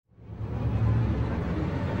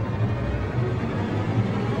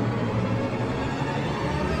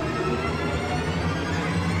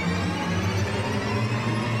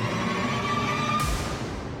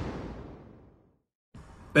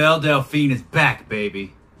Belle Delphine is back,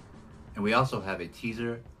 baby. And we also have a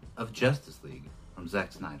teaser of Justice League from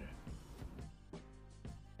Zack Snyder.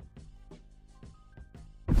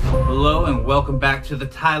 Hello and welcome back to the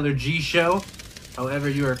Tyler G Show. However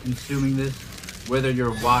you are consuming this, whether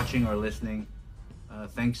you're watching or listening,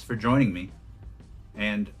 thanks for joining me.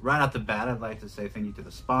 And right off the bat, I'd like to say thank you to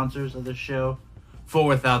the sponsors of the show. For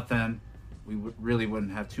without them, we really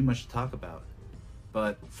wouldn't have too much to talk about.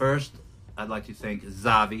 But first, I'd like to thank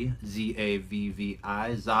Zavvi,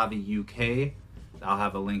 Z-A-V-V-I, Zavvi UK. I'll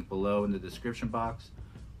have a link below in the description box.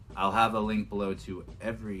 I'll have a link below to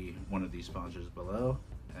every one of these sponsors below.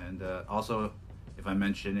 And also, if I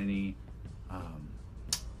mention any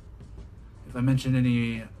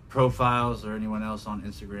profiles or anyone else on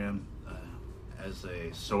Instagram as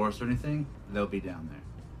a source or anything, they'll be down there.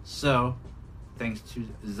 So, thanks to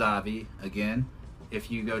Zavvi again. If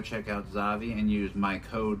you go check out Zavvi and use my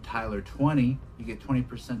code Tyler20, you get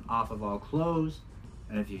 20% off of all clothes.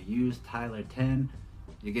 And if you use Tyler10,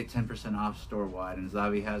 you get 10% off store-wide. And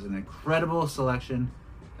Zavvi has an incredible selection,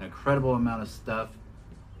 an incredible amount of stuff.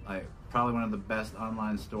 Like probably one of the best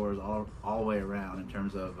online stores all the way around in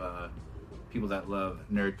terms of people that love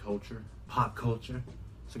nerd culture, pop culture.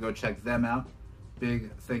 So go check them out. Big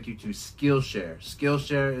thank you to Skillshare.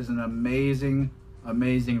 Skillshare is an amazing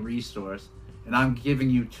resource. And I'm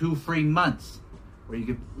giving you 2 free months where you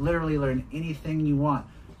can literally learn anything you want.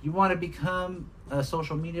 You want to become a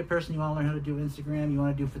social media person, you want to learn how to do Instagram, you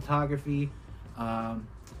want to do photography,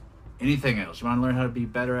 anything else. You want to learn how to be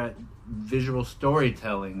better at visual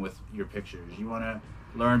storytelling with your pictures. You want to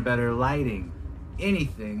learn better lighting,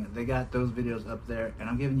 anything. They got those videos up there, and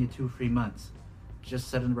I'm giving you 2 free months. Just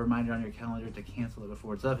set a reminder on your calendar to cancel it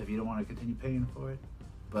before it's up if you don't want to continue paying for it.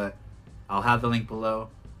 But I'll have the link below.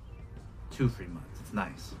 2 free months. It's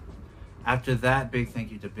nice. After that, big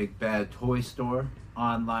thank you to Big Bad Toy Store,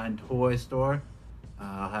 online toy store.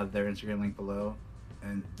 I'll have their Instagram link below,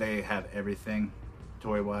 and they have everything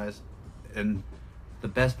toy-wise. And the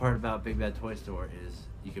best part about Big Bad Toy Store is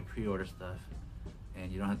you can pre-order stuff, and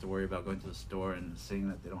you don't have to worry about going to the store and seeing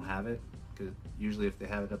that they don't have it, because usually if they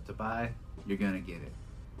have it up to buy, you're gonna get it.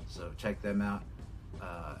 So check them out.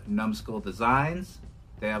 Numbskull Designs.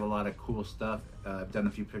 They have a lot of cool stuff. I've done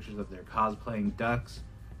a few pictures of their cosplaying ducks.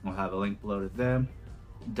 I'll have a link below to them.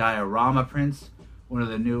 Diorama Prints, one of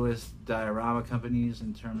the newest diorama companies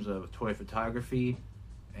in terms of toy photography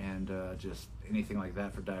and just anything like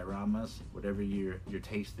that for dioramas, whatever your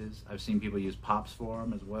taste is. I've seen people use pops for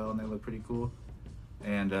them as well, and they look pretty cool.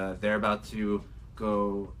 And they're about to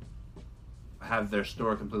go have their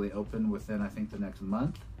store completely open within, I think, the next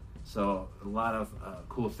month. So a lot of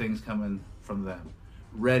cool things coming from them.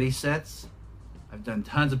 Ready Sets. I've done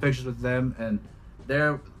tons of pictures with them, and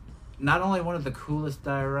they're not only one of the coolest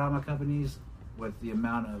diorama companies with the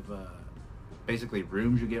amount of basically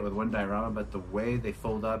rooms you get with one diorama, but the way they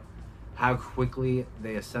fold up, how quickly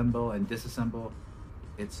they assemble and disassemble,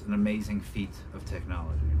 it's an amazing feat of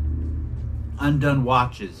technology. Undone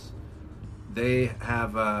Watches. They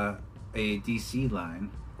have a DC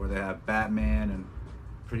line where they have Batman, and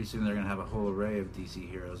pretty soon they're going to have a whole array of DC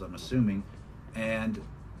heroes, I'm assuming. And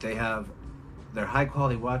they have their high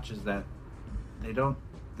quality watches that they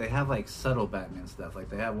have like subtle Batman stuff. Like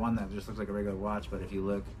they have one that just looks like a regular watch, but if you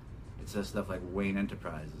look, it says stuff like Wayne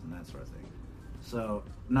Enterprises and that sort of thing. So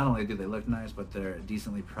not only do they look nice, but they're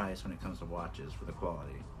decently priced when it comes to watches for the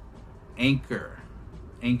quality. Anchor,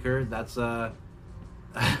 that's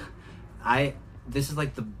this is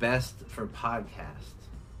like the best for podcasts.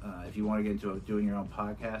 If you want to get into doing your own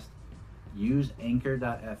podcast, use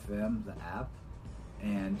Anchor.fm, the app,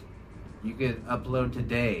 and you could upload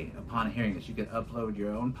today. Upon hearing this, you could upload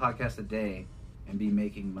your own podcast a day and be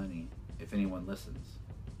making money if anyone listens,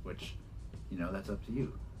 which, that's up to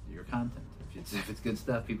you, your content. If it's good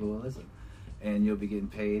stuff, people will listen, and you'll be getting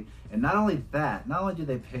paid. And not only do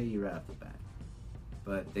they pay you right off the bat,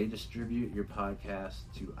 but they distribute your podcast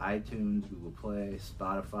to iTunes, Google Play,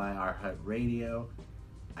 Spotify, iHeartRadio,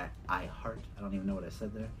 iHeart, I don't even know what I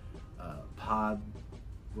said there,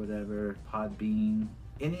 Podbean,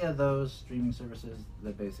 any of those streaming services,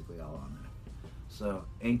 they're basically all on there. So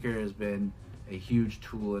Anchor has been a huge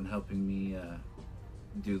tool in helping me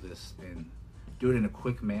do this and do it in a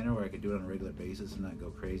quick manner where I could do it on a regular basis and not go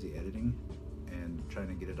crazy editing and trying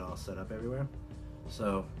to get it all set up everywhere.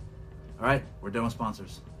 So, all right, we're done with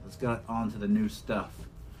sponsors. Let's get on to the new stuff.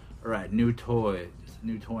 All right, new toy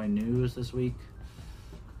news this week.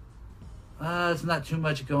 It's not too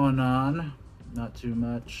much going on. Not too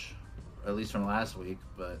much, at least from last week,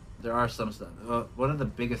 but there are some stuff. One of the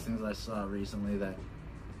biggest things I saw recently that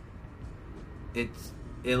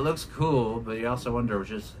it looks cool, but you also wonder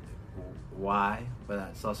just why. But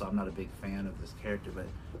that's also, I'm not a big fan of this character. But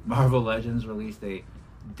Marvel Legends released a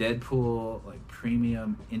Deadpool like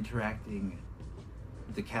premium interacting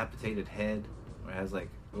decapitated head, where it has like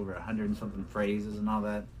over 100 and something phrases and all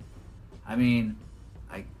that. I mean,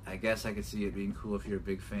 I guess I could see it being cool if you're a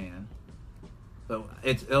big fan. But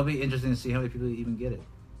it'll be interesting to see how many people even get it.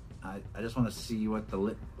 I just want to see what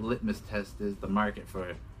the litmus test is, the market for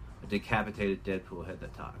a decapitated Deadpool head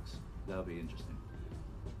that talks. That'll be interesting.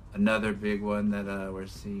 Another big one that we're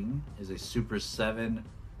seeing is a Super 7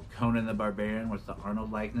 Conan the Barbarian with the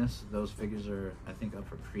Arnold likeness. Those figures are, I think, up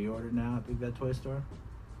for pre-order now at Big Bad Toy Store.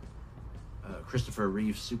 Christopher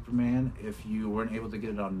Reeve Superman. If you weren't able to get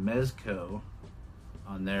it on Mezco,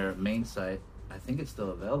 on their main site, I think it's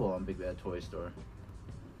still available on Big Bad Toy Store.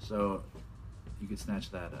 So you could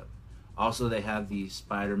snatch that up. Also, they have the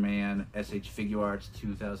Spider-Man SH Figuarts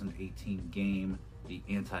 2018 game, the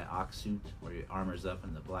anti-ox suit, where he armors up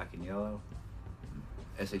in the black and yellow.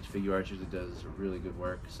 SH Figuarts usually does really good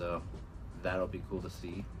work, so that'll be cool to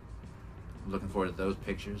see. Looking forward to those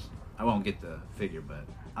pictures. I won't get the figure, but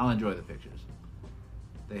I'll enjoy the pictures.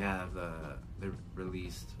 They have they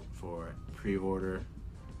released for pre-order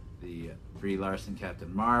the Brie Larson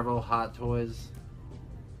Captain Marvel Hot Toys.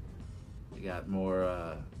 They got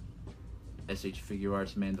more SH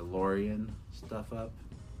Figuarts Mandalorian stuff up.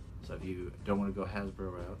 So if you don't want to go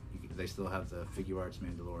Hasbro route, they still have the Figuarts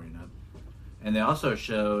Mandalorian up. And they also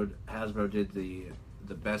showed, Hasbro did the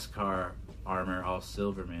Beskar armor all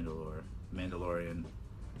silver Mandalorian,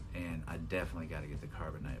 and I definitely got to get the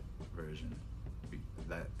Carbonite version.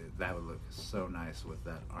 That would look so nice with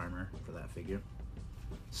that armor for that figure.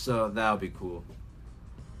 So that'll be cool.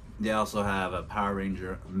 They also have a Power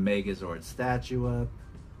Ranger Megazord statue up.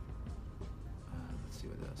 Let's see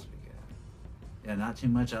what else we got. Yeah, not too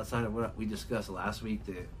much outside of what we discussed last week.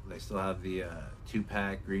 They still have the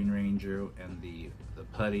 2-pack Green Ranger and the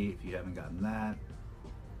Putty, if you haven't gotten that.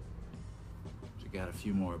 We got a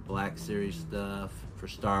few more Black Series stuff for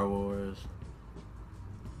Star Wars.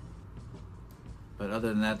 But other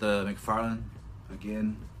than that, the McFarlane,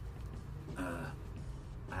 again,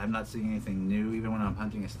 I have not seen anything new. Even when I'm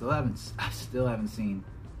hunting, I still haven't seen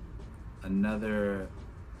another,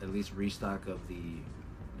 at least, restock of the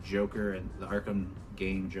Joker and the Arkham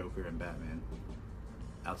game Joker and Batman,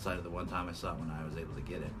 outside of the one time I saw it when I was able to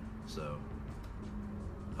get it. So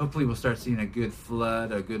hopefully we'll start seeing a good flow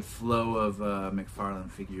of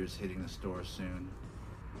McFarlane figures hitting the store soon.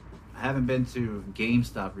 I haven't been to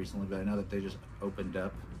GameStop recently, but I know that they just opened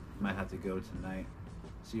up. Might have to go tonight,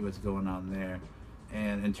 see what's going on there.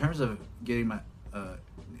 And in terms of getting my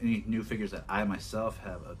any new figures that I myself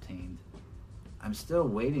have obtained, I'm still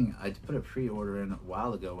waiting. I put a pre-order in a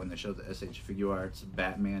while ago when they showed the SH Figuarts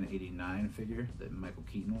Batman 89 figure, the Michael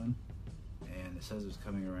Keaton one, and it says it's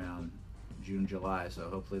coming around June, July, so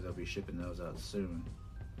hopefully they'll be shipping those out soon.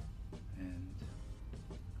 And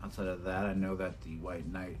outside of that, I know that the White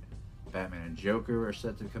Knight Batman and Joker are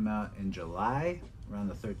set to come out in July, around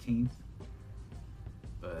the 13th.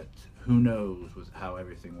 But who knows how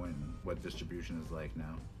everything went and what distribution is like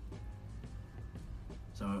now.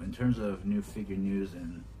 So in terms of new figure news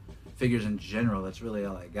and figures in general, that's really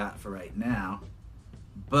all I got for right now.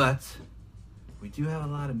 But we do have a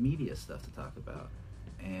lot of media stuff to talk about.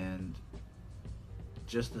 And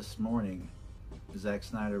just this morning, Zack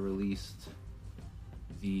Snyder released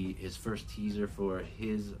his first teaser for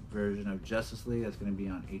his version of Justice League. That's going to be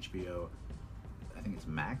on HBO. I think it's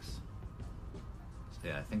Max.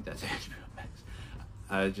 Yeah, I think that's HBO Max.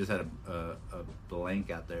 I just had a blank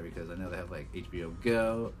out there because I know they have like HBO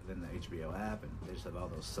Go, then the HBO app, and they just have all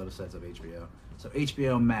those subsets of HBO. So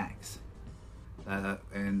HBO Max.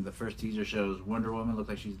 And the first teaser shows Wonder Woman. Looks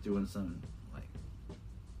like she's doing some, like,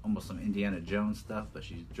 almost some Indiana Jones stuff, but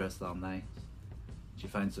she's dressed all nice. She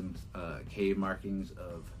finds some cave markings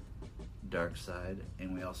of Darkseid,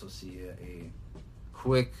 and we also see a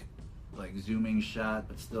quick, like, zooming shot,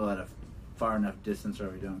 but still at a far enough distance where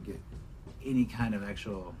we don't get any kind of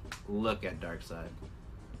actual look at Darkseid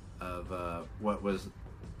of what was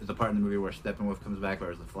the part in the movie where Steppenwolf comes back, where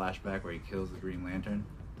it's the flashback where he kills the Green Lantern,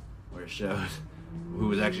 where it shows who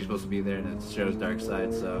was actually supposed to be there, and it shows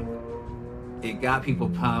Darkseid. So it got people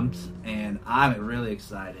pumped, and I'm really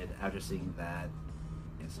excited after seeing that,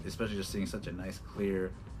 especially just seeing such a nice,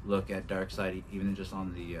 clear look at Darkseid, even just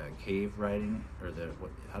on the cave writing, or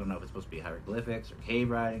I don't know if it's supposed to be hieroglyphics or cave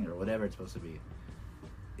writing or whatever it's supposed to be.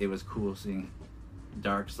 It was cool seeing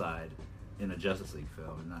Darkseid in a Justice League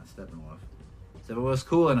film and not Steppenwolf. Steppenwolf was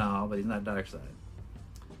cool and all, but he's not Darkseid.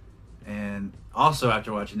 And also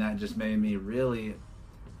after watching that, it just made me really,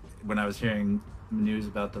 when I was hearing news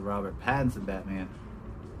about the Robert Pattinson Batman,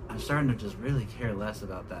 I'm starting to just really care less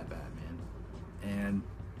about that Batman. And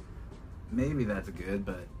maybe that's good,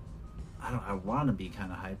 but I want to be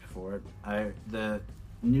kind of hyped for it. The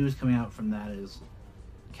news coming out from that is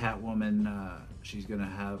Catwoman, she's going to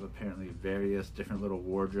have apparently various different little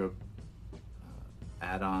wardrobe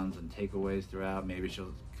add-ons and takeaways throughout. Maybe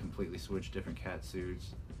she'll completely switch different cat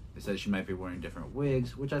suits. They said she might be wearing different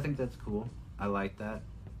wigs, which I think that's cool. I like that.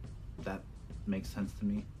 That makes sense to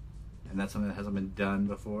me. And that's something that hasn't been done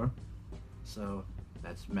before. So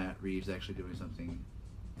that's Matt Reeves actually doing something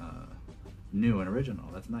new and original.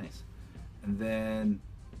 That's nice. And then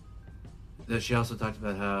she also talked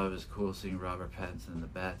about how it was cool seeing Robert Pattinson in the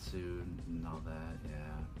bat suit and all that.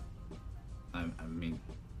 Yeah. I mean,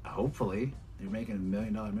 hopefully you're making $1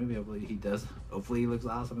 million movie. Hopefully he does. Hopefully he looks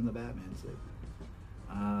awesome in the Batman suit.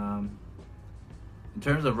 In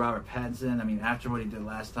terms of Robert Pattinson, I mean, after what he did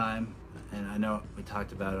last time, and I know we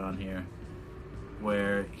talked about it on here,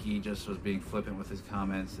 where he just was being flippant with his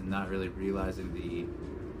comments and not really realizing the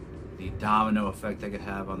domino effect that could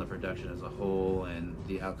have on the production as a whole, and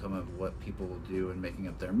the outcome of what people will do and making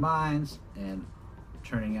up their minds and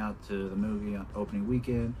turning out to the movie on opening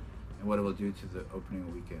weekend, and what it will do to the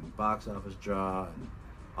opening weekend box office draw and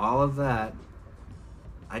all of that.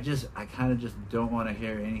 I kind of just don't want to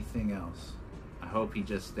hear anything else. I hope he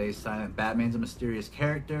just stays silent. Batman's a mysterious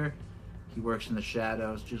character. He works in the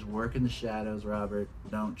shadows. Just work in the shadows, Robert.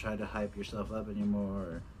 Don't try to hype yourself up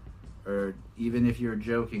anymore. Or even if you're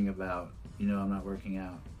joking about, I'm not working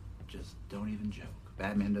out, just don't even joke.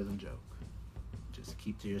 Batman doesn't joke. Just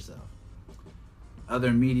keep to yourself.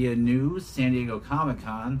 Other media news, San Diego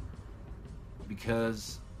Comic-Con,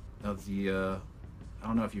 because of the, I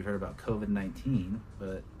don't know if you've heard about COVID-19,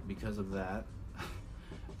 but because of that,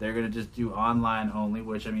 they're going to just do online only,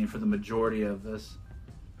 which, I mean, for the majority of us,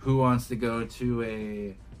 who wants to go to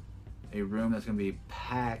a room that's going to be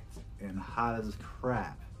packed and hot as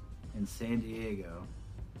crap in San Diego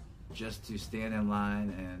just to stand in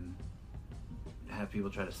line and have people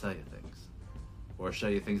try to sell you things or show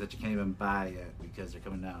you things that you can't even buy yet because they're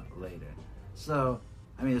coming out later. So,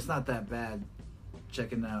 I mean, it's not that bad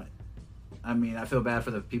checking out. I mean, I feel bad for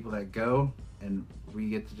the people that go and we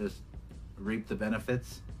get to just reap the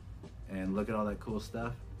benefits and look at all that cool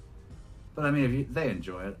stuff. But I mean, if they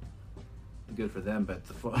enjoy it, good for them. But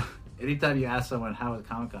anytime you ask someone how was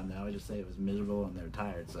Comic-Con now, I just say it was miserable and they're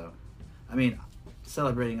tired. So, I mean,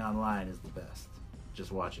 celebrating online is the best.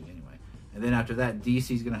 Just watching anyway. And then after that,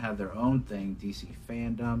 DC's going to have their own thing, DC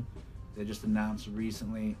Fandom. They just announced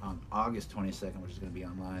recently on August 22nd, which is going to be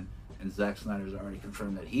online. And Zack Snyder's already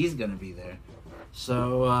confirmed that he's going to be there.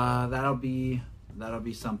 So that'll be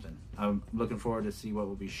something. I'm looking forward to see what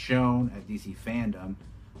will be shown at DC Fandom.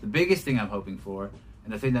 The biggest thing I'm hoping for,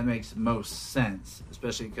 and the thing that makes most sense,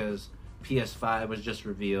 especially because PS5 was just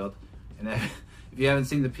revealed, and if you haven't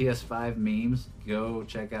seen the PS5 memes, go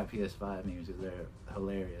check out PS5 memes because they're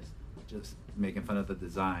hilarious, just making fun of the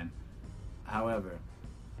design. However,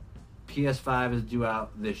 PS5 is due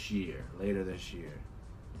out later this year,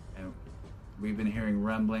 and we've been hearing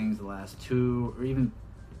rumblings the last 2 or even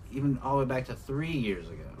all the way back to 3 years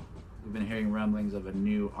ago. We've been hearing rumblings of a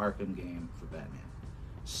new Arkham game for Batman.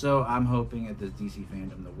 So I'm hoping at this DC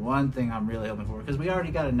Fandom, the one thing I'm really hoping for, because we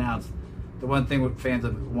already got announced, the one thing fans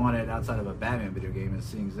have wanted outside of a Batman video game is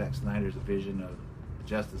seeing Zack Snyder's vision of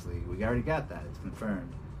Justice League. We already got that. It's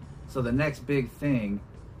confirmed. So the next big thing,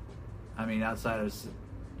 I mean, outside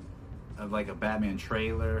of like a Batman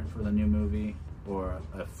trailer for the new movie or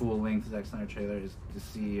a full-length Zack Snyder trailer, is to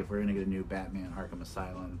see if we're going to get a new Batman Arkham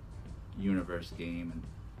Asylum universe game, and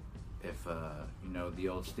if the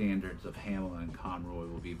old standards of Hamill and Conroy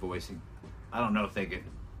will be voicing. I don't know if they could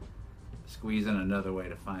squeeze in another way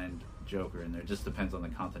to find Joker in there. It just depends on the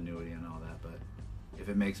continuity and all that, but if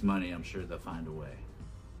it makes money, I'm sure they'll find a way.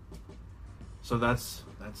 So that's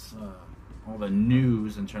all the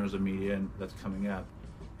news in terms of media and that's coming up.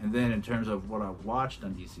 And then in terms of what I watched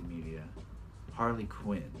on DC Media, Harley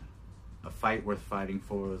Quinn, A Fight Worth Fighting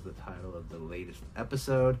For was the title of the latest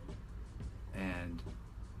episode, and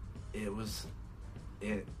it was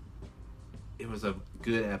a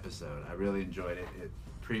good episode. I really enjoyed it.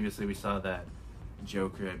 Previously we saw that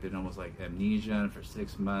Joker had been almost like amnesia, and for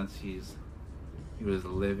 6 months he was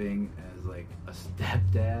living as like a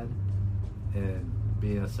stepdad and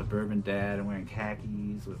being a suburban dad and wearing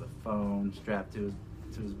khakis with a phone strapped to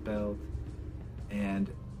his belt, and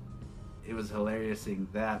it was hilarious seeing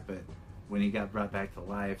that. But when he got brought back to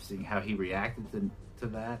life, seeing how he reacted to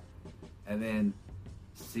that, and then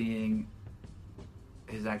seeing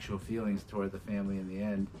his actual feelings toward the family in the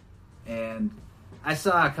end, and I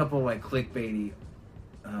saw a couple like clickbaity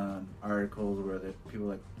articles where people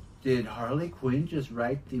like, did Harley Quinn just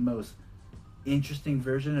write the most interesting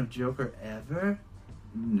version of Joker ever?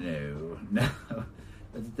 No,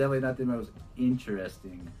 that's definitely not the most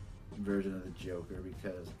interesting version of the Joker,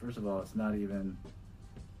 because first of all, it's not even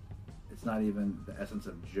the essence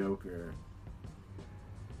of Joker.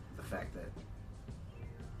 The fact that,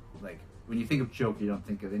 like, when you think of Joker, you don't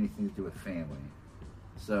think of anything to do with family.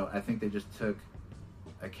 So I think they just took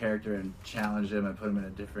a character and challenged him and put him in a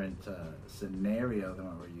different scenario than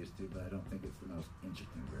what we're used to, but I don't think it's the most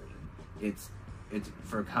interesting version. It's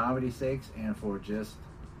for comedy's sakes and for just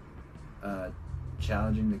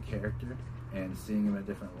challenging the character and seeing him in a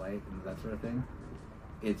different light and that sort of thing.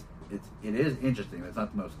 It is interesting, but it's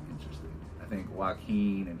not the most interesting. I think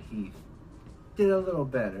Joaquin and Heath did a little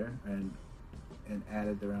better and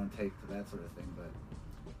added their own take to that sort of thing, but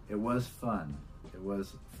it was fun. It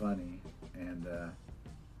was funny, and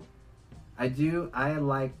I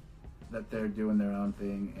like that they're doing their own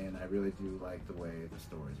thing, and I really do like the way the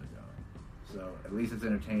stories are going. So at least it's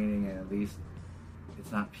entertaining, and at least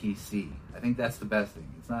it's not PC. I think that's the best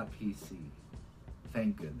thing. It's not PC.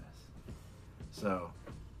 Thank goodness. So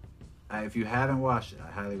if you haven't watched it,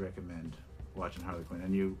 I highly recommend watching Harley Quinn,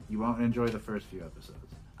 and you won't enjoy the first few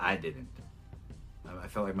episodes. I didn't. I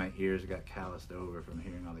felt like my ears got calloused over from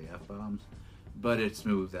hearing all the F-bombs, but it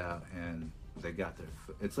smoothed out, and they got their...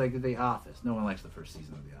 It's like The Office. No one likes the first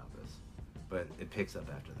season of The Office, but it picks up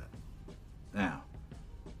after that.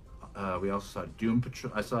 Now, we also saw Doom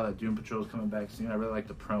Patrol. I saw that Doom Patrol is coming back soon. I really like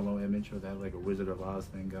the promo image where they had like a Wizard of Oz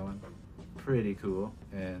thing going. Pretty cool.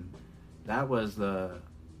 And that was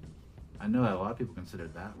I know that a lot of people consider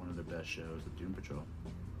that one of their best shows, the Doom Patrol.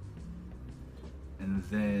 And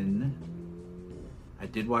then I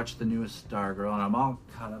did watch the newest Stargirl, and I'm all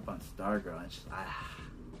caught up on Stargirl. And it's just,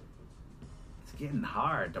 it's getting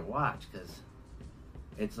hard to watch because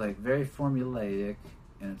it's like very formulaic,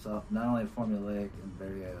 and it's all, not only formulaic and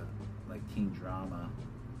very like teen drama,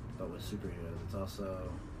 but with superheroes. It's also,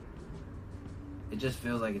 it just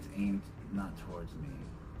feels like it's aimed not towards me.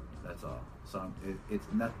 That's all. So it's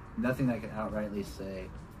nothing I can outrightly say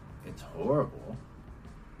it's horrible.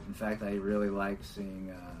 In fact, I really like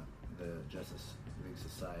seeing the Justice League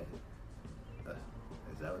Society.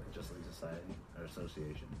 Is that what Justice League Society or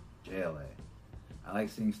Association? JLA. I like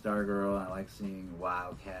seeing Stargirl. I like seeing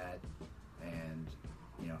Wildcat and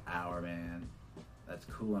Hourman. That's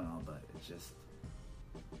cool and all, but it's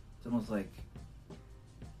almost like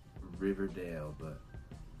Riverdale, but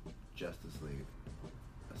Justice League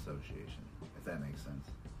Association, if that makes sense.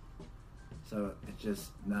 So it's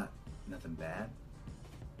just nothing bad.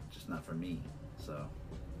 It's just not for me. So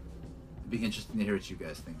it'd be interesting to hear what you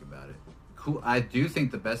guys think about it. Cool. I do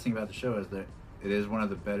think the best thing about the show is that it is one of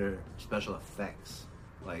the better special effects.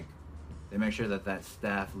 Like, they make sure that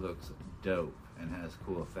staff looks dope and has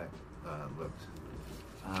cool effect looks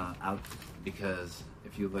out, because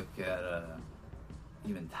if you look at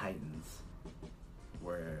even Titans,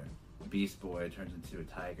 where Beast Boy turns into a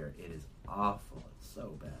tiger, it is awful. It's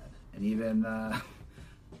so bad. And even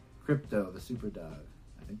Crypto, the super dog,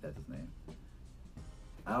 I think that's his name.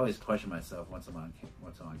 I always question myself once I'm on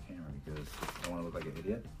camera because I don't want to look like an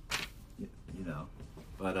idiot, you know.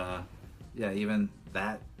 But yeah, even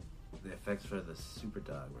that, the effects for the super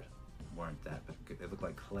dog weren't that good. They looked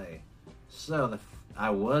like clay. So I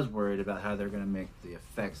was worried about how they're going to make the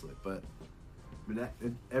effects look, but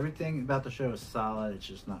everything about the show is solid. It's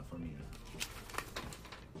just not for me.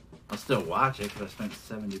 I'll still watch it because I spent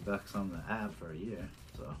 $70 on the app for a year,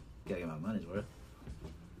 so gotta get my money's worth.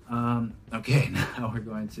 Okay, now we're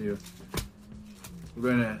going to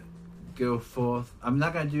go forth. I'm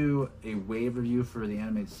not gonna do a wave review for the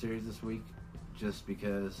animated series this week, just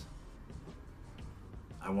because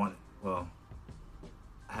I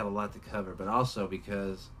have a lot to cover, but also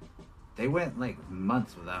because they went like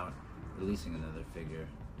months without releasing another figure,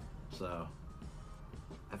 so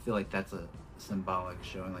I feel like that's a symbolic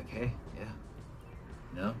showing, like, hey,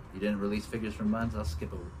 yeah, you didn't release figures for months, I'll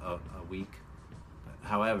skip a week.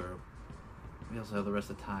 However, we also have the rest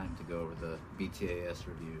of the time to go over the BTAS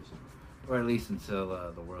reviews, or at least until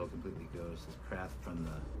the world completely goes to crap from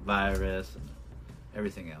the virus and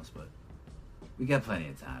everything else, but we got plenty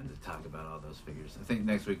of time to talk about all those figures. I think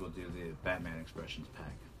next week we'll do the Batman Expressions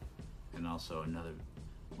pack, and also another,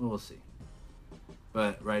 we'll see.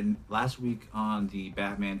 But last week on the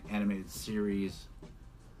Batman animated series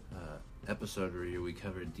episode review, we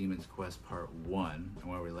covered Demon's Quest Part 1, and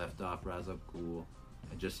where we left off, Ra's al Ghul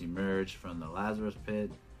had just emerged from the Lazarus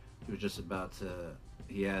pit. He was just about to,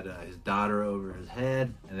 he had his daughter over his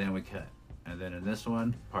head, and then we cut. And then in this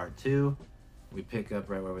one, Part 2, we pick up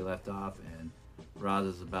right where we left off, and Ra's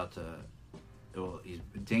is about to, well, he's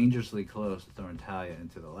dangerously close to throwing Talia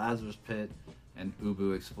into the Lazarus pit, and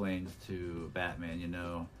Ubu explains to Batman, you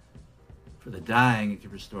know, for the dying it can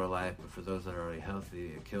restore life, but for those that are already healthy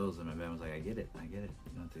it kills them. And Batman's like, I get it, you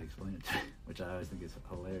don't have to explain it to me, which I always think is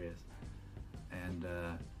hilarious. And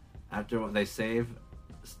after they save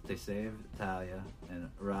Talia, and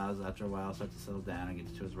Ra's after a while starts to settle down and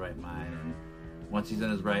gets to his right mind, and once he's in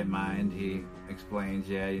his right mind he explains,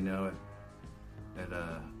 at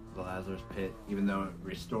the Lazarus pit, even though it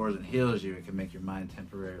restores and heals you, it can make your mind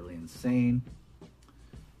temporarily insane.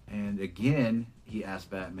 And again he asks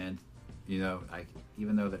Batman,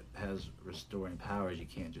 even though that has restoring powers, you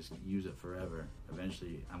can't just use it forever.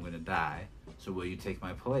 Eventually I'm going to die, so will you take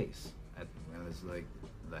my place as like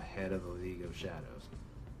the head of the League of Shadows?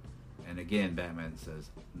 And again Batman says,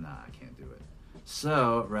 nah, I can't do it.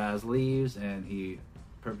 So Ra's leaves, and he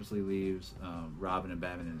purposely leaves Robin and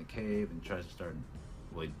Batman in the cave and tries to start,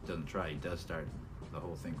 well, he doesn't try, he does start the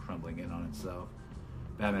whole thing crumbling in on itself.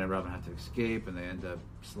 Batman and Robin have to escape, and they end up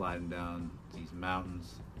sliding down these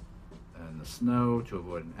mountains in the snow to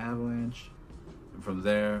avoid an avalanche. And from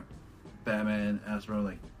there, Batman asks Robin,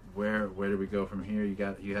 like, where do we go from here?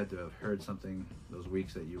 You had to have heard something those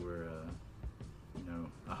weeks that you were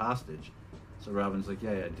a hostage. So Robin's like,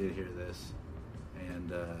 yeah, I did hear this.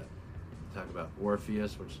 And talk about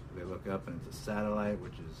Orpheus, which they look up, and it's a satellite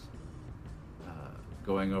which is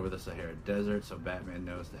going over the Sahara Desert, so Batman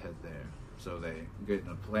knows to head there. So they get in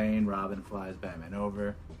a plane, Robin flies Batman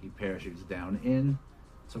over, he parachutes down in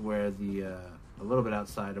to where a little bit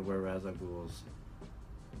outside of where Ra's al Ghul's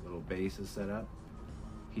little base is set up.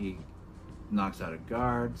 He knocks out a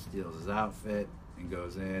guard, steals his outfit, and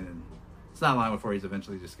goes in, and it's not long before he's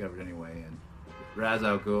eventually discovered anyway. And Ra's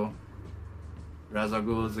al Ghul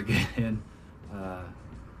is again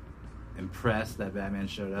impressed that Batman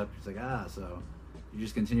showed up. He's like, so you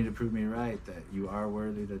just continue to prove me right, that you are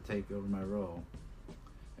worthy to take over my role.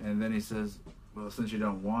 And then he says, well, since you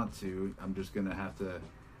don't want to, I'm just going to have to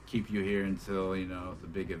keep you here until, the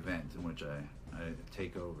big event in which I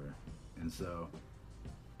take over. And so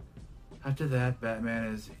after that,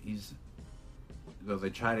 Batman though they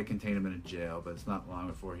try to contain him in a jail, but it's not long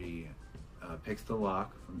before he picks the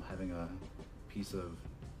lock from having a piece of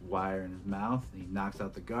wire in his mouth. He knocks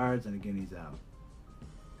out the guards, and again he's out.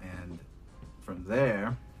 And from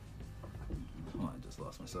there, I just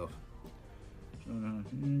lost myself.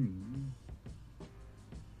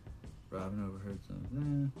 Robin overheard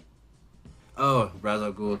something. Oh, Ra's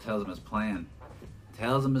al Ghul tells him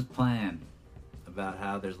his plan. About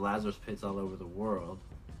how there's Lazarus pits all over the world,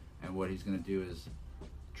 and what he's going to do is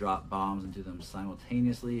drop bombs into them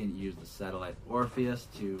simultaneously and use the satellite Orpheus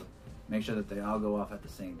to make sure that they all go off at the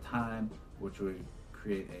same time, which would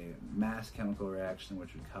create a mass chemical reaction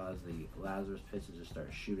which would cause the Lazarus pits to just start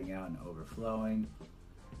shooting out and overflowing.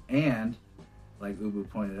 And like Ubu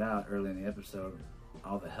pointed out early in the episode,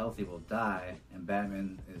 all the healthy will die, and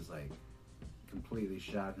Batman is like completely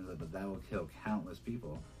shocked and says, but that will kill countless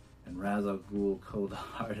people. And Ra's al Ghul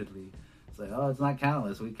cold-heartedly, it's like, oh, it's not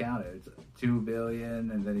countless, we count it, it's 2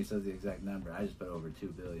 billion, and then he says the exact number. I just put over 2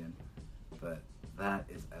 billion, but that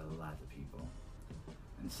is a lot of people.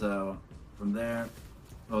 And so from there,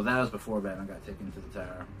 well, that was before Batman got taken to the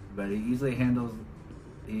tower, but he easily handles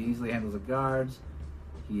the guards.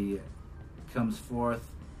 He comes forth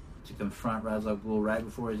to confront Ra's al Ghul right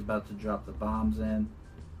before he's about to drop the bombs in.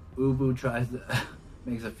 Ubu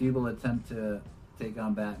makes a feeble attempt to take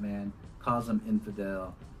on Batman, calls him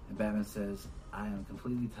infidel, and Batman says, I am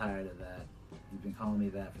completely tired of that. You've been calling me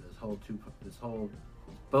that for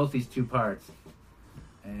both these two parts.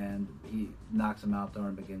 And he knocks him out, throwing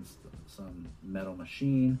him against some metal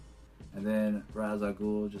machine. And then Ra's al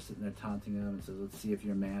Ghul just sitting there taunting him and says, let's see if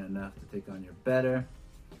you're man enough to take on your better.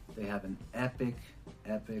 They have an epic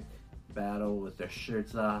battle with their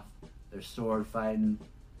shirts off, their sword fighting,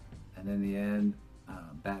 and in the end,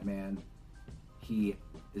 Batman, he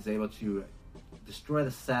is able to destroy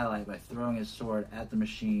the satellite by throwing his sword at the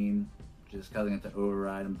machine, just causing it to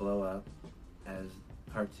override and blow up, as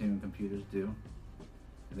cartoon computers do.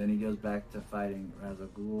 And then he goes back to fighting Ra's al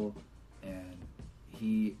Ghul, and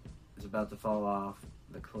he is about to fall off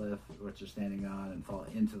the cliff which they're standing on and fall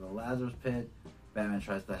into the Lazarus pit. Batman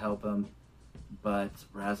tries to help him, but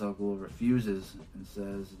Ra's al Ghul refuses and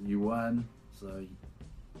says, you won, so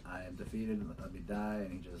I am defeated, let me die,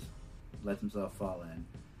 and he just lets himself fall in.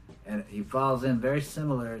 And he falls in very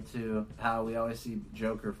similar to how we always see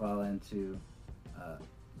Joker fall into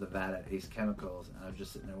the vat at Ace Chemicals. And I was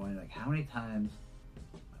just sitting there wondering, like, how many times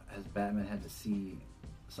has Batman had to see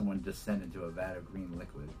someone descend into a vat of green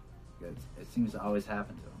liquid? It seems to always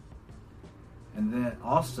happen to him. And then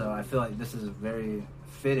also, I feel like this is very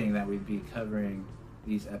fitting that we'd be covering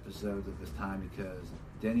these episodes at this time because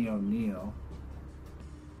Denny O'Neil,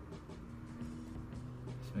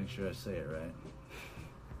 let's make sure I say it right.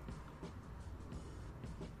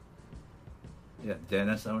 Yeah,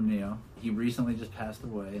 Dennis O'Neil. He recently just passed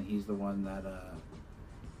away, and he's the one that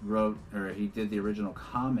he did the original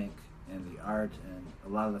comic and the art and a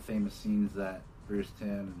lot of the famous scenes that Bruce Timm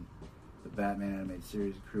and the Batman animated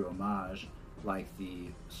series crew homage, like the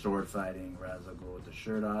sword fighting Ra's al Ghul with the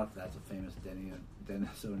shirt off. That's a famous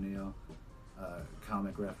Dennis O'Neil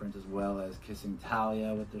comic reference, as well as kissing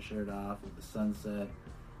Talia with the shirt off with the sunset.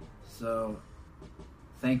 So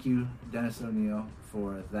thank you, Dennis O'Neil,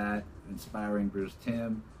 for that, inspiring Bruce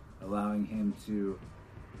Timm, allowing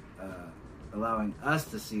us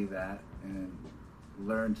to see that and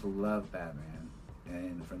learn to love Batman,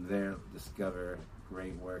 and from there discover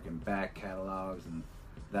great work in back catalogs and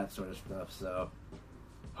that sort of stuff. So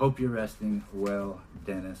hope you're resting well,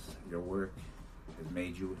 Dennis. Your work has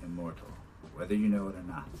made you immortal, whether you know it or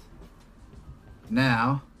not.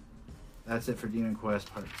 Now, that's it for Demon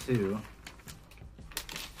Quest Part 2.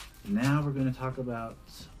 Now we're going to talk about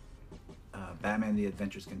Batman: The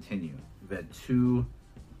Adventures Continue. We've had two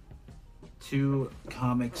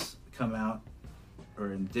comics come out,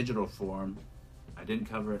 or in digital form. I didn't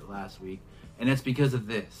cover it last week, and it's because of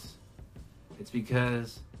this. It's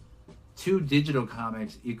because 2 digital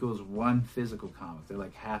comics equals 1 physical comic. They're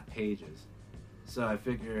like half pages. So I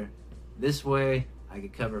figure this way I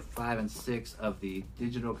could cover 5 and 6 of the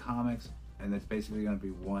digital comics, and it's basically going to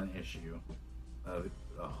be 1 issue of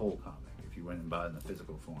a whole comic if you went and bought it in the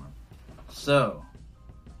physical form. So,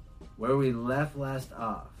 where we left last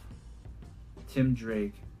off, Tim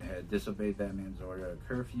Drake had disobeyed Batman's order at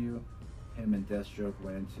curfew. Him and Deathstroke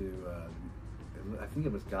went into, I think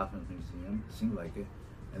it was Gotham's museum, it seemed like it,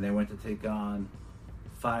 and they went to take on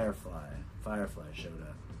Firefly. Firefly showed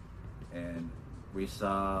up, and we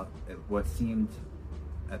saw what seemed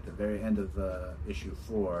at the very end of issue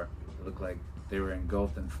 4, it looked like they were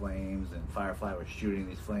engulfed in flames, and Firefly was shooting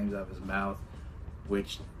these flames out of his mouth,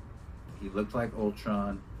 which he looked like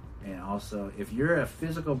Ultron. And also, if you're a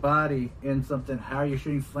physical body in something, how are you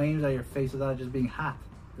shooting flames out of your face without just being hot?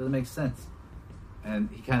 Doesn't make sense. And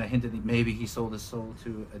he kind of hinted that maybe he sold his soul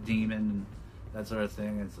to a demon and that sort of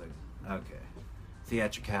thing. And it's like, okay,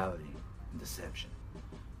 theatricality and deception.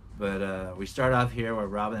 But we start off here where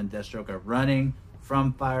Robin and Deathstroke are running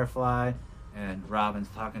from Firefly, and Robin's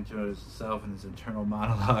talking to himself in his internal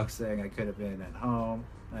monologue saying, I could have been at home,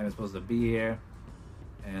 not even supposed to be here.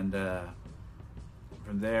 And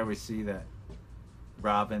from there we see that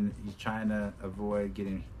Robin, he's trying to avoid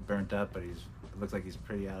getting burnt up, but it looks like he's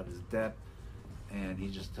pretty out of his depth, and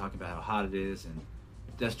he's just talking about how hot it is. And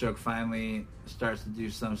Deathstroke finally starts to do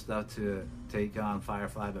some stuff to take on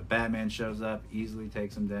Firefly, but Batman shows up, easily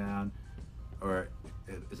takes him down, or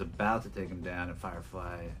is about to take him down, and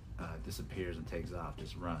Firefly disappears and takes off,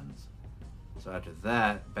 just runs. So after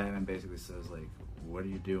that, Batman basically says, like, what are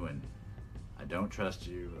you doing? I don't trust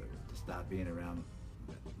you to stop being around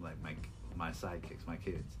like my sidekicks, my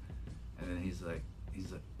kids. And then he's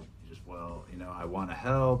just, well, you know, I want to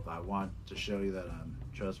help. I want to show you that I'm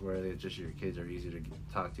trustworthy. It's just your kids are easier to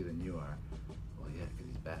talk to than you are. Well, yeah, because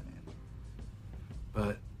he's Batman.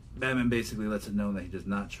 But Batman basically lets it know that he does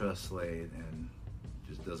not trust Slade and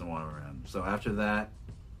just doesn't want him around. So after that,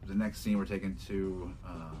 the next scene we're taken to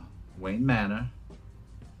Wayne Manor,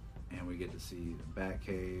 and we get to see the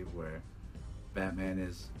Batcave where Batman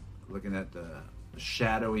is looking at the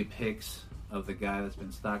shadowy pics of the guy that's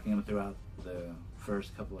been stalking him throughout the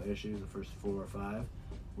first couple of issues, the first 4 or 5,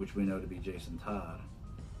 which we know to be Jason Todd.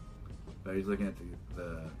 But he's looking at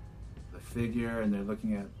the figure, and they're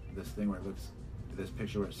looking at this thing where it looks, this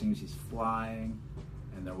picture where it seems he's flying,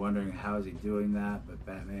 and they're wondering how is he doing that. But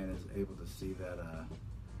Batman is able to see that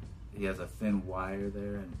he has a thin wire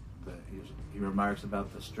there, and he remarks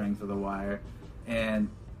about the strength of the wire, and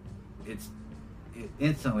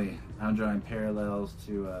instantly I'm drawing parallels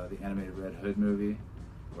to the animated Red Hood movie,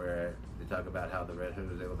 where they talk about how the Red Hood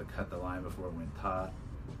was able to cut the line before it went taut,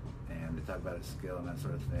 and they talk about his skill and that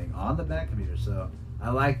sort of thing on the Batcomputer. So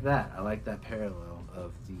I like that. I like that parallel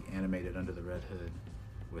of the animated Under the Red Hood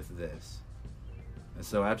with this. And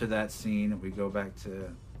so after that scene, we go back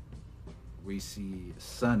to, we see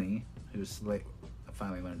Sunny, who's Slade. I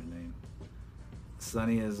finally learned her name.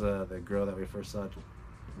 Sunny is the girl that we first saw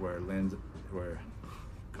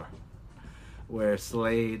where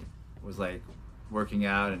Slade was like working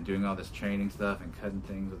out and doing all this training stuff and cutting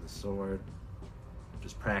things with a sword,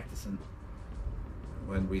 just practicing.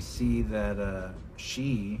 When we see that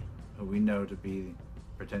she, who we know to be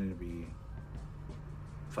pretending to be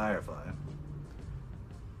Firefly.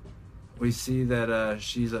 We see that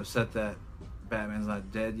she's upset that Batman's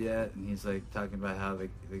not dead yet, and he's like talking about how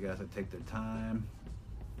they gotta take their time.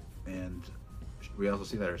 And we also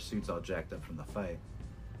see that her suit's all jacked up from the fight.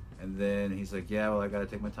 And then he's like, yeah, well, I gotta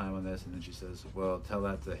take my time on this. And then she says, well, tell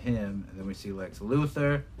that to him. And then we see Lex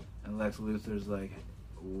Luthor, and Lex Luthor's like,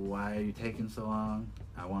 why are you taking so long?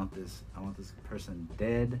 I want this person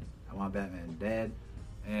dead. I want Batman dead.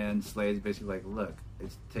 And Slade's basically like, look,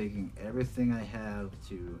 it's taking everything I have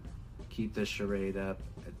to keep this charade up.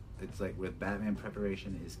 It's like, with Batman,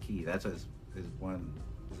 preparation is key. That's what is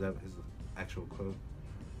that his actual quote?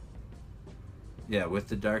 Yeah, with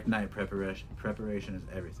the Dark Knight, preparation is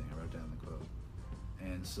everything. I wrote down the quote.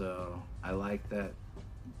 And so I like that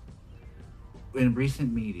in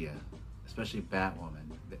recent media, especially Batwoman,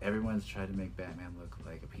 everyone's tried to make Batman look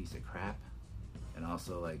like a piece of crap and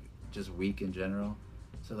also like just weak in general.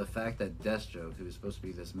 So the fact that Deathstroke, who is supposed to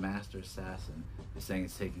be this master assassin, is saying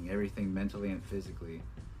it's taking everything mentally and physically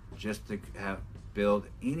just to build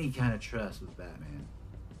any kind of trust with Batman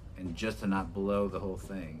and just to not blow the whole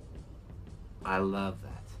thing. I love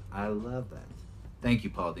that. I love that. Thank you,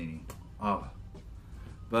 Paul Dini. Oh.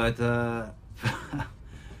 But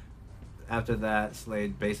after that,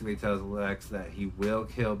 Slade basically tells Lex that he will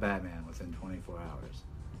kill Batman within 24 hours.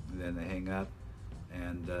 And then they hang up,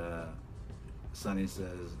 and Sonny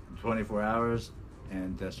says, 24 hours?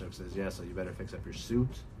 And Deathstroke says, yeah, so you better fix up your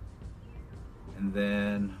suit. And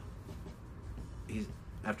then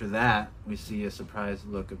after that, we see a surprised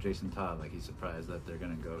look of Jason Todd, like he's surprised that they're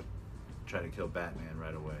going to go try to kill Batman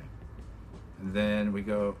right away. And then we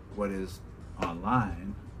go what is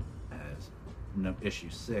online as issue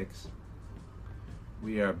 6.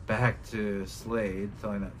 We are back to Slade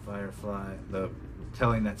telling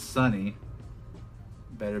that Sonny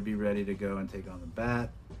better be ready to go and take on the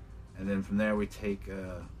Bat. And then from there we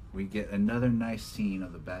get another nice scene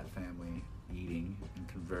of the Bat family eating and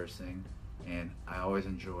conversing. And I always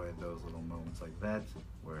enjoy those little moments like that,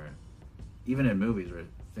 where even in movies where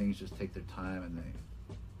things just take their time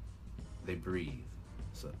and they breathe,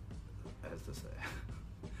 so as to say.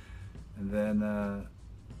 And then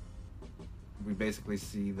we basically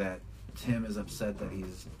see that Tim is upset that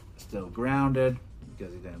he's still grounded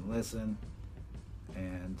because he didn't listen,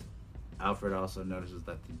 and Alfred also notices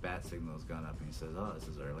that the bat signal has gone up, and he says, oh, this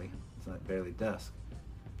is early, it's not barely dusk.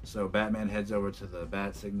 So Batman heads over to the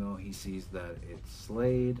bat signal. He sees that it's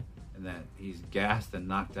Slade and that he's gassed and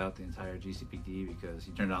knocked out the entire GCPD because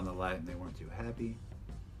he turned on the light and they weren't too happy.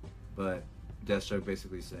 But Deathstroke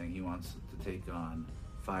basically saying he wants to take on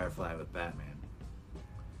Firefly with Batman.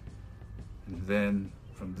 And then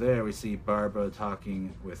from there we see Barbara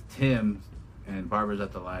talking with Tim, and Barbara's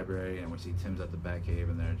at the library, and we see Tim's at the Batcave,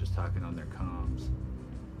 and they're just talking on their comms.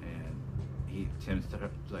 Tim's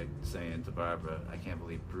like saying to Barbara, I can't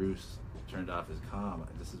believe Bruce turned off his comm.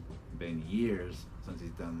 This has been years since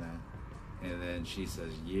he's done that. And then she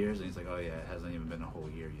says years, and he's like, oh yeah, it hasn't even been a whole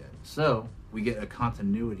year yet. So we get a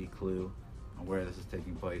continuity clue on where this is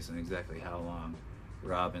taking place and exactly how long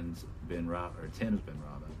Tim's been Robin.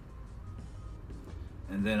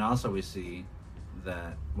 And then also we see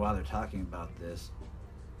that while they're talking about this,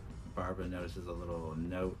 Barbara notices a little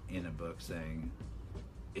note in a book saying,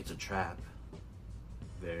 it's a trap.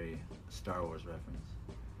 Very Star Wars reference.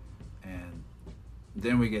 And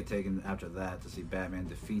then we get taken after that to see Batman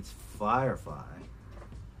defeats Firefly,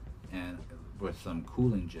 and with some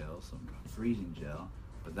cooling gel, some freezing gel.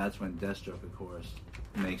 But that's when Deathstroke, of course,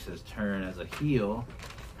 makes his turn as a heel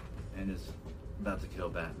and is about to kill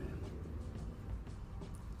Batman.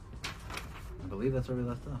 I believe that's where we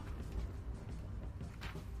left off.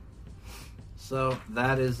 So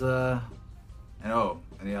that is and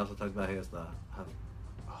he also talks about he has the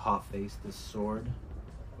Hephaestus sword,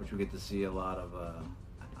 which we get to see a lot of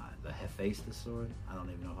the Hephaestus sword. I don't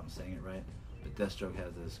even know if I'm saying it right, but Deathstroke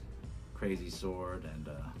has this crazy sword, and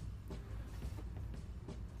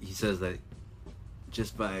he says that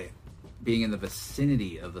just by being in the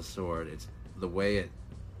vicinity of the sword, it's the way it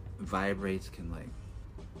vibrates can like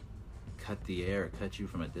cut the air, or cut you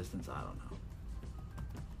from a distance. I don't know.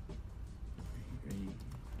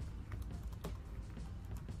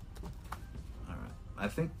 I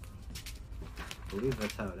believe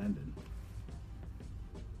that's how it ended.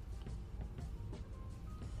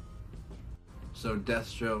 So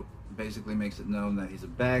Deathstroke basically makes it known that he's a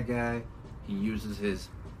bad guy. He uses his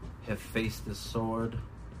Hephaestus sword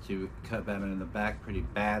to cut Batman in the back pretty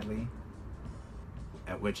badly.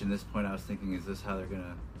 At which, in this point, I was thinking, is this how they're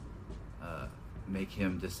gonna make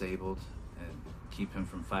him disabled and keep him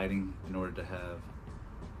from fighting in order to have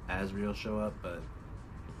Azrael show up, but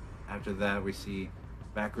after that we see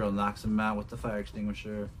Batgirl knocks him out with the fire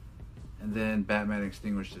extinguisher, and then Batman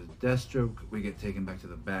extinguishes Deathstroke. We get taken back to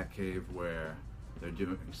the Batcave where they're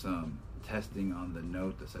doing some testing on the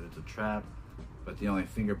note that said it's a trap, but the only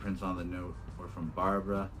fingerprints on the note were from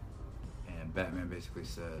Barbara, and Batman basically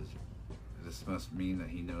says, this must mean that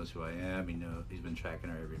he knows who I am, he's been tracking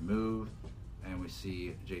our every move, and we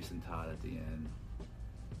see Jason Todd at the end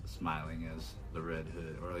smiling as the Red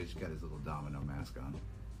Hood, or at least he's got his little domino mask on.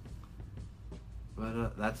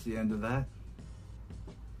 But that's the end of that.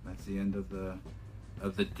 That's the end of the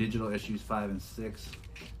digital issues 5 and 6.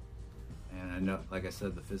 And I know, like I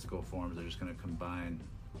said, the physical forms are just going to combine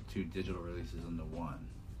 2 digital releases into one.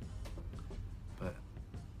 But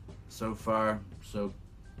so far, so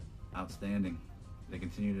outstanding. They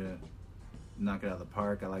continue to knock it out of the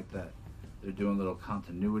park. I like that they're doing little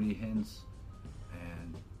continuity hints,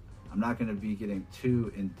 and I'm not going to be getting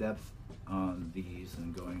too in depth on these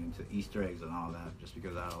and going into Easter eggs and all that, just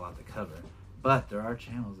because I have a lot to cover. But there are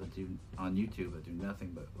channels that do on YouTube that do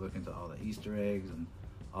nothing but look into all the Easter eggs and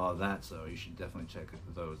all that, so you should definitely check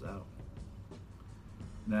those out.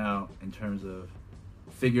 Now, in terms of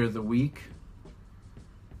figure of the week,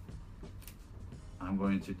 I'm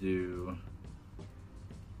going to do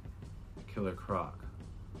Killer Croc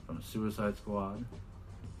from Suicide Squad.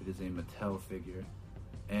 It is a Mattel figure,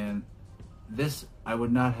 and this, I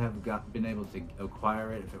would not have been able to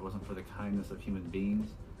acquire it if it wasn't for the kindness of human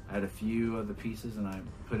beings. I had a few of the pieces, and I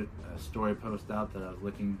put a story post out that I was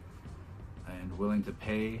looking and willing to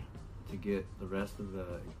pay to get the rest of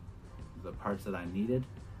the parts that I needed.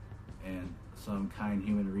 And some kind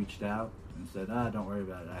human reached out and said, don't worry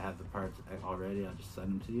about it, I have the parts already, I'll just send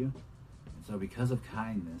them to you. And so because of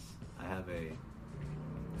kindness, I have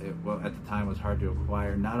well, at the time was hard to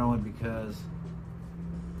acquire, not only because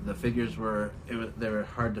the figures they were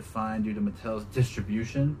hard to find due to Mattel's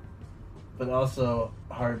distribution, but also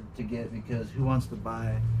hard to get because who wants to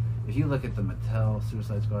buy? If you look at the Mattel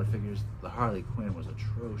Suicide Squad figures, the Harley Quinn was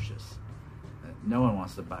atrocious. No one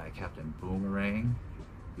wants to buy a Captain Boomerang.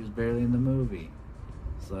 He was barely in the movie.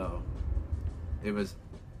 So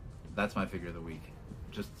that's my figure of the week.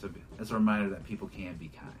 As a reminder that people can be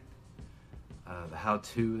kind. The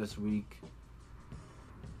how-to this week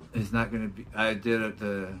is not going to be, I did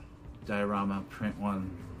the diorama print one,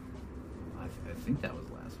 I think that was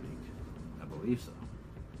last week. I believe so.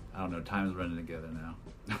 I don't know, time's running together now.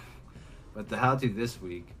 But the how-to this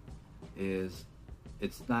week is,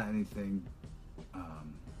 it's not anything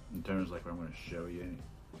in terms of like where I'm going to show you any,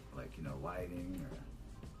 like, lighting or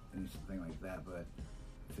anything like that, but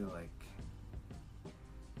I feel like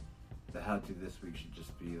the how-to this week should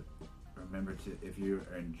just be, remember to, if you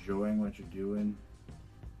are enjoying what you're doing,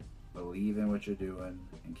 believe in what you're doing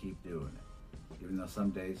and keep doing it. Even though some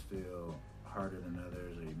days feel harder than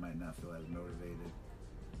others, or you might not feel as motivated,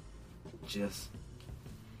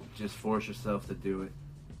 just force yourself to do it.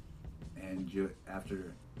 And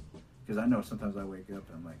because I know sometimes I wake up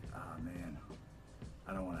and I'm like, man,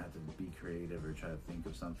 I don't want to have to be creative or try to think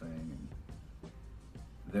of something. And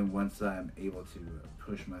then once I'm able to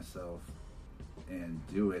push myself and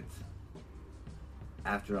do it,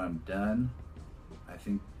 after I'm done, I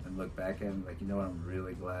think and look back at it and like, what, I'm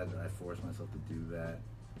really glad that I forced myself to do that.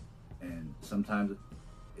 And sometimes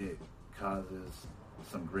it causes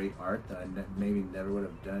some great art that I maybe never would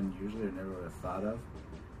have done usually or never would have thought of.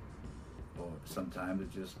 Or sometimes it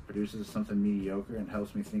just produces something mediocre and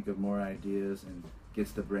helps me think of more ideas and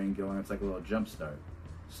gets the brain going. It's like a little jump start.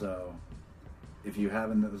 So if you have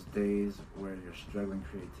in those days where you're struggling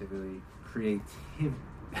creatively,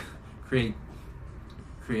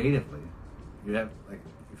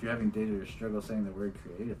 if you're having days where you struggle saying the word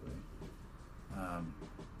creatively,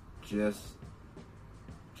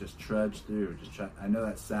 just trudge through. Just try. I know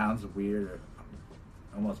that sounds weird or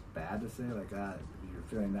almost bad to say, like, if you're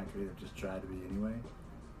feeling that creative, just try to be anyway.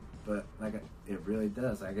 But like, it really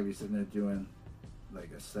does. I could be sitting there doing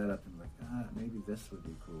like a setup and like, maybe this would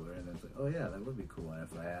be cooler, and then it's like, oh yeah, that would be cool. And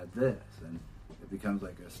if I add this, and it becomes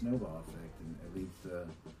like a snowball effect, and it leads to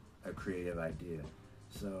a creative idea.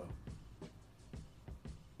 So,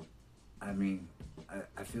 I mean,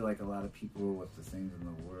 I feel like a lot of people with the things in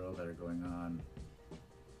the world that are going on,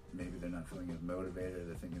 maybe they're not feeling as motivated.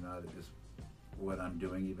 They're thinking, is what I'm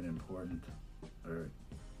doing even important? Or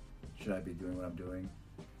should I be doing what I'm doing?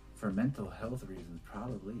 For mental health reasons,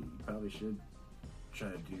 probably. You probably should try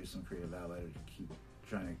to do some creative outlet or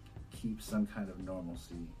trying to keep some kind of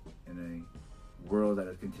normalcy in a world that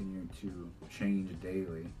is continuing to change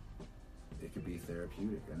daily. It could be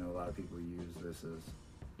therapeutic. I know a lot of people use this as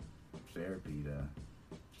therapy to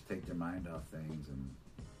just take their mind off things and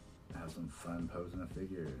have some fun posing a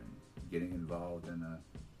figure and getting involved in a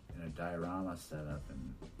diorama setup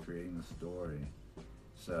and creating the story.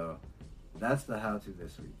 So that's the how-to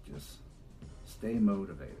this week. Just stay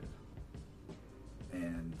motivated.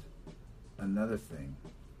 And another thing,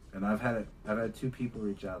 and I've had 2 people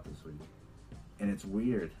reach out this week, and it's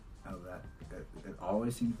weird how that it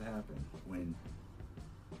always seems to happen when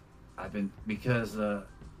I've been, because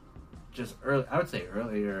just early, I would say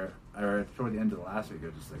earlier or toward the end of the last week, I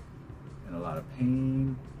was just like in a lot of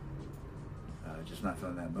pain, just not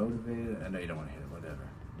feeling that motivated. I know you don't want to hit it, whatever,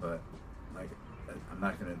 but like I'm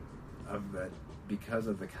not gonna. Because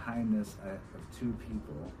of the kindness of 2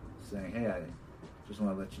 people saying, "Hey, I just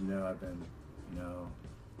want to let you know I've been,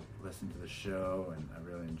 listening to the show and I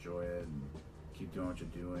really enjoy it and keep doing what you're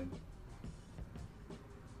doing."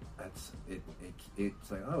 That's it.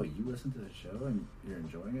 It's like, oh, you listen to the show and you're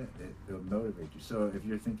enjoying it. It'll motivate you. So if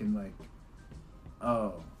you're thinking like,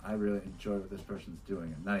 oh, I really enjoy what this person's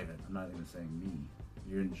doing, and I'm not even saying me.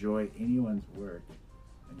 You enjoy anyone's work,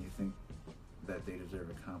 and you think that they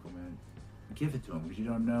deserve a compliment, give it to them, because you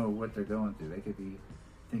don't know what they're going through. They could be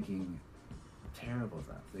thinking terrible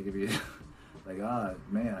thoughts. They could be like, oh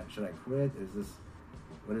man, should I quit?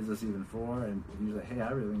 What is this even for? And if you're like, hey,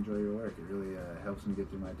 I really enjoy your work, it really helps me get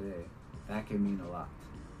through my day, that can mean a lot.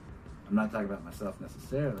 I'm not talking about myself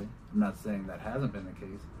necessarily. I'm not saying that hasn't been the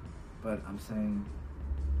case, but I'm saying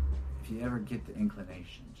if you ever get the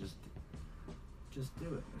inclination, just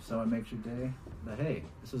do it. If someone makes your day, hey,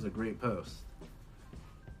 this is a great post.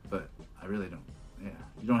 But I really don't. Yeah,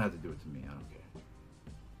 you don't have to do it to me. I don't care.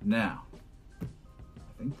 Now, I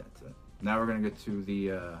think that's it. Now we're gonna get to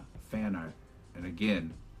the fan art, and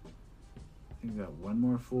again, I think we got one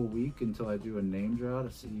more full week until I do a name draw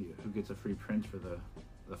to see who gets a free print for the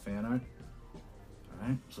fan art. All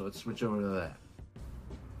right, so let's switch over to that.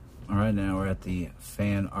 All right, now we're at the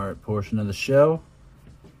fan art portion of the show,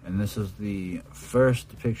 and this is the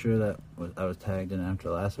first picture that I was tagged in after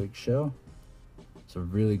last week's show. It's a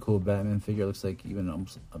really cool Batman figure. It looks like even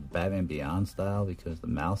almost a Batman Beyond style because the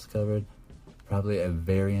mouth's covered. Probably a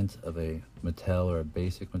variant of a Mattel or a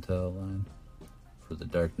basic Mattel line for the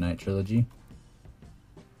Dark Knight trilogy.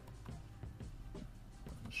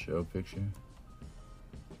 Show picture.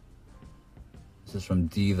 This is from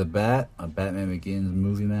D the Bat, a Batman Begins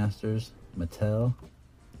Movie Masters, Mattel.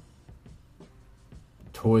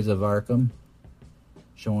 Toys of Arkham,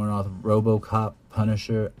 showing off RoboCop,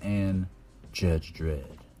 Punisher, and Judge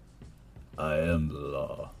Dredd. I am the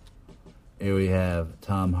law. Here we have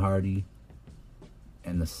Tom Hardy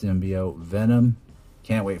and the symbiote Venom.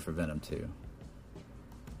 Can't wait for Venom 2.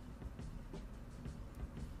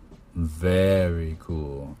 Very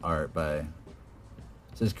cool art by, it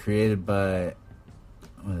says created by,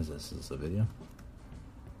 what is this? Is this a video?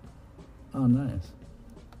 Oh, nice.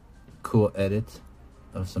 Cool edit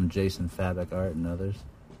of some Jason Fabok art and others.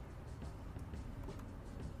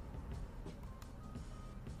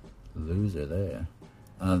 Loser there.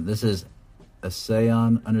 This is a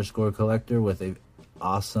Seon_collector with a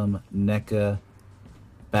awesome NECA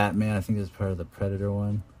Batman. I think this is part of the Predator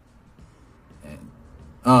one. And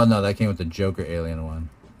oh no, that came with the Joker Alien one.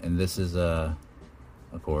 And this is of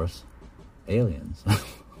course, Aliens.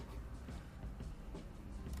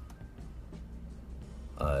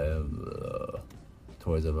 I am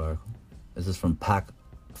Toys of Arkham. This is from Pack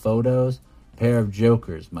Photos. Pair of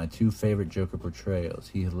Jokers, my 2 favorite Joker portrayals.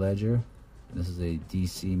 Heath Ledger, and this is a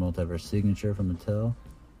DC Multiverse signature from Mattel,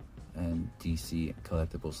 and DC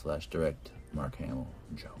Collectible / Direct Mark Hamill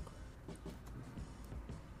Joker.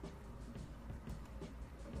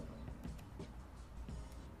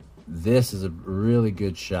 This is a really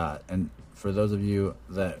good shot, and for those of you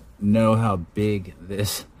that know how big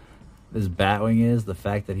this Batwing is, the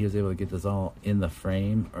fact that he was able to get this all in the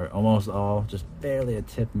frame, or almost all, just barely a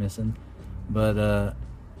tip missing. But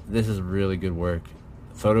this is really good work,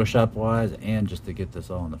 Photoshop wise, and just to get this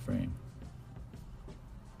all in the frame.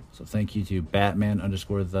 So thank you to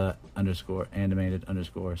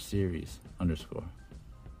Batman_the_animated_series_.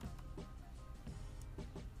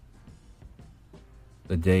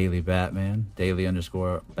 The Daily Batman,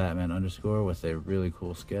 daily_Batman_ with a really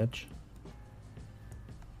cool sketch.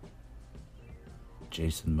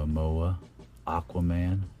 Jason Momoa,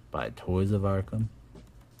 Aquaman by Toys of Arkham.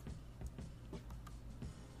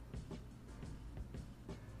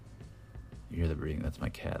 You hear the breathing? That's my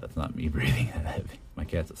cat. That's not me breathing that heavy. My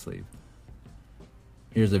cat's asleep.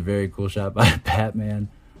 Here's a very cool shot by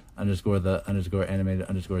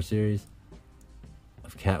Batman_the_animated_series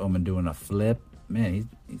of Catwoman doing a flip. Man,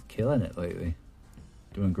 he's killing it lately.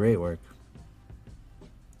 Doing great work.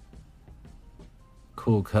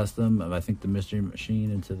 cool custom of, I think, the Mystery Machine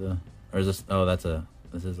into the, or is this, oh, this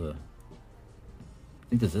is a, I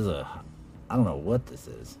think this is a, I don't know what this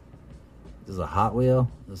is. This is a Hot Wheel.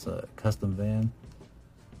 This is a custom van.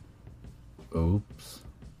 Oops.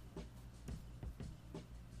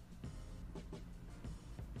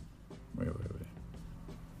 Wait.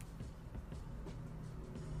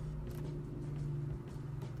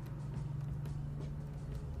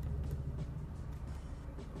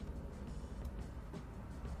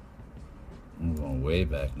 I'm going way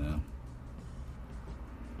back now.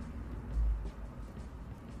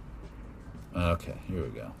 Okay, here we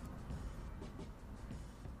go.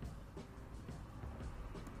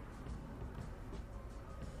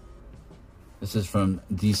 This is from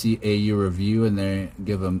DCAU Review, and they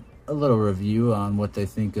give them a little review on what they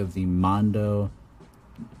think of the Mondo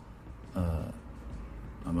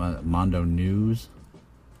News.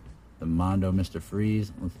 The Mondo Mr.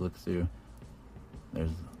 Freeze. Let's look through.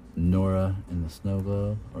 There's Nora in the snow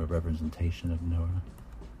globe, or a representation of Nora.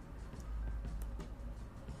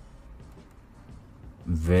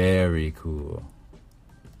 Very cool.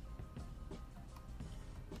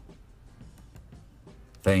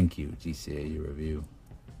 Thank you, DCAU Review.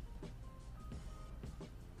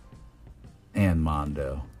 And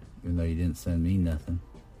Mondo, even though you didn't send me nothing.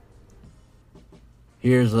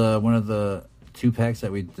 Here's one of the 2-packs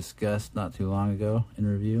that we discussed not too long ago in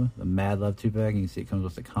review. The Mad Love 2-pack. You can see it comes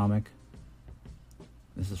with the comic.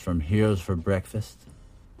 This is from Heroes for Breakfast.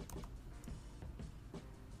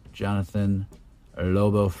 Jonathan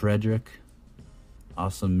Lobo Frederick.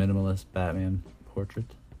 Awesome minimalist Batman portrait.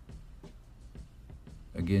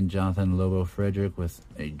 Again, Jonathan Lobo Frederick with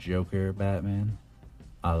a Joker Batman,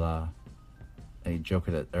 a la a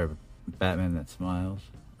Joker that, or Batman that smiles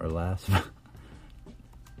or laughs.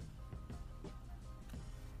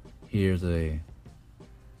 Here's a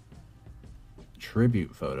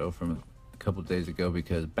tribute photo from a couple days ago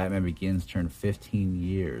because Batman Begins turned 15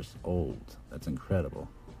 years old. That's incredible.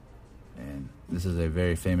 And this is a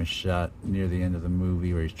very famous shot near the end of the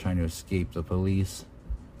movie where he's trying to escape the police.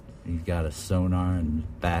 He's got a sonar and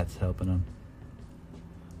bats helping him.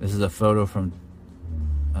 This is a photo from,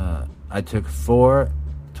 I took for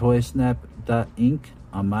ToySnap.inc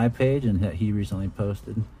on my page, and that he recently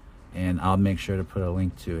posted. And I'll make sure to put a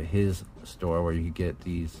link to his store where you can get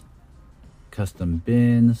these custom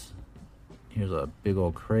bins. Here's a big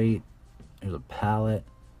old crate. Here's a pallet.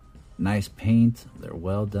 Nice paint. They're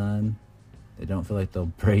well done. They don't feel like they'll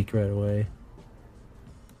break right away.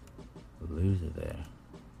 The loser there.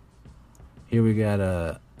 Here we got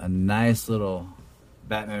a nice little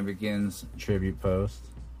Batman Begins tribute post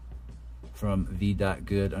from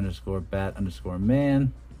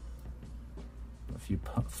the.good_bat_man. A few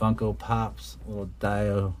Funko Pops, a little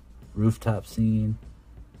Dio rooftop scene.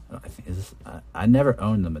 I think is this. I never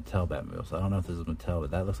owned the Mattel Batmobile, so I don't know if this is Mattel,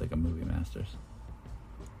 but that looks like a Movie Masters.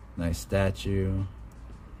 Nice statue.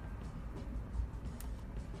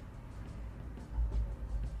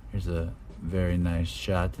 Here's a very nice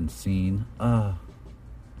shot and scene.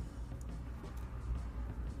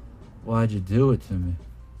 Why'd you do it to me?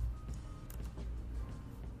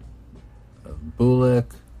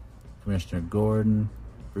 Bullock, Commissioner Gordon,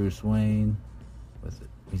 Bruce Wayne. With it.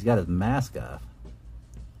 He's got his mask off.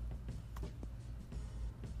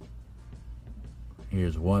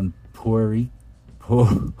 Here's one Puerto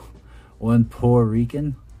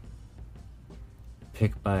Rican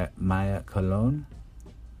picked by Maya Colon.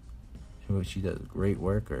 She does great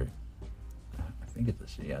work, or I think it's a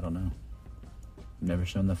she, I don't know. Never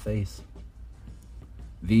shown the face.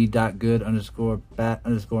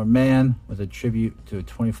 the.good_bat_man with a tribute to a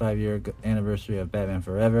 25-year anniversary of Batman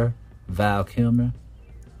Forever. Val Kilmer.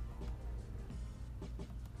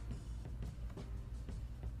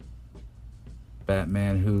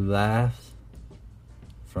 Batman Who Laughs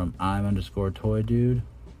from I'm_toy_dude.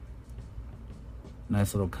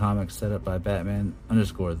 Nice little comic set up by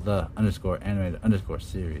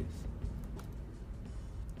Batman_the_animated_series.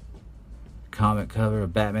 Comic cover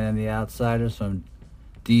of Batman and the Outsiders from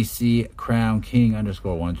DC Crown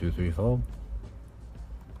King_1234.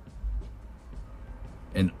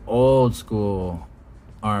 An old school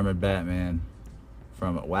armored Batman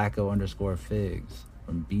from Wacko_Figs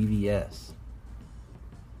from BVS.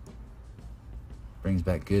 Brings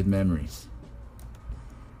back good memories.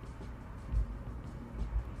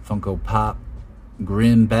 Funko Pop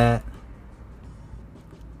Grim Bat.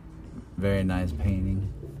 Very nice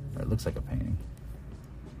painting. Or it looks like a painting.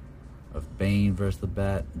 Of Bane vs. the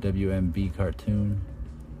Bat WMB cartoon.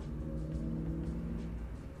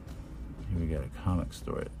 Here we got a comic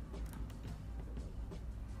story.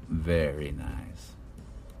 Very nice.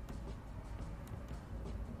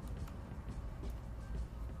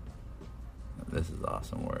 This is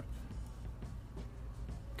awesome work.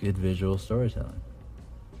 Good visual storytelling.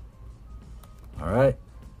 All right.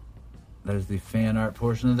 There's the fan art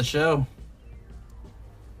portion of the show.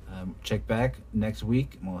 Check back next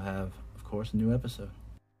week, and we'll have, of course, a new episode.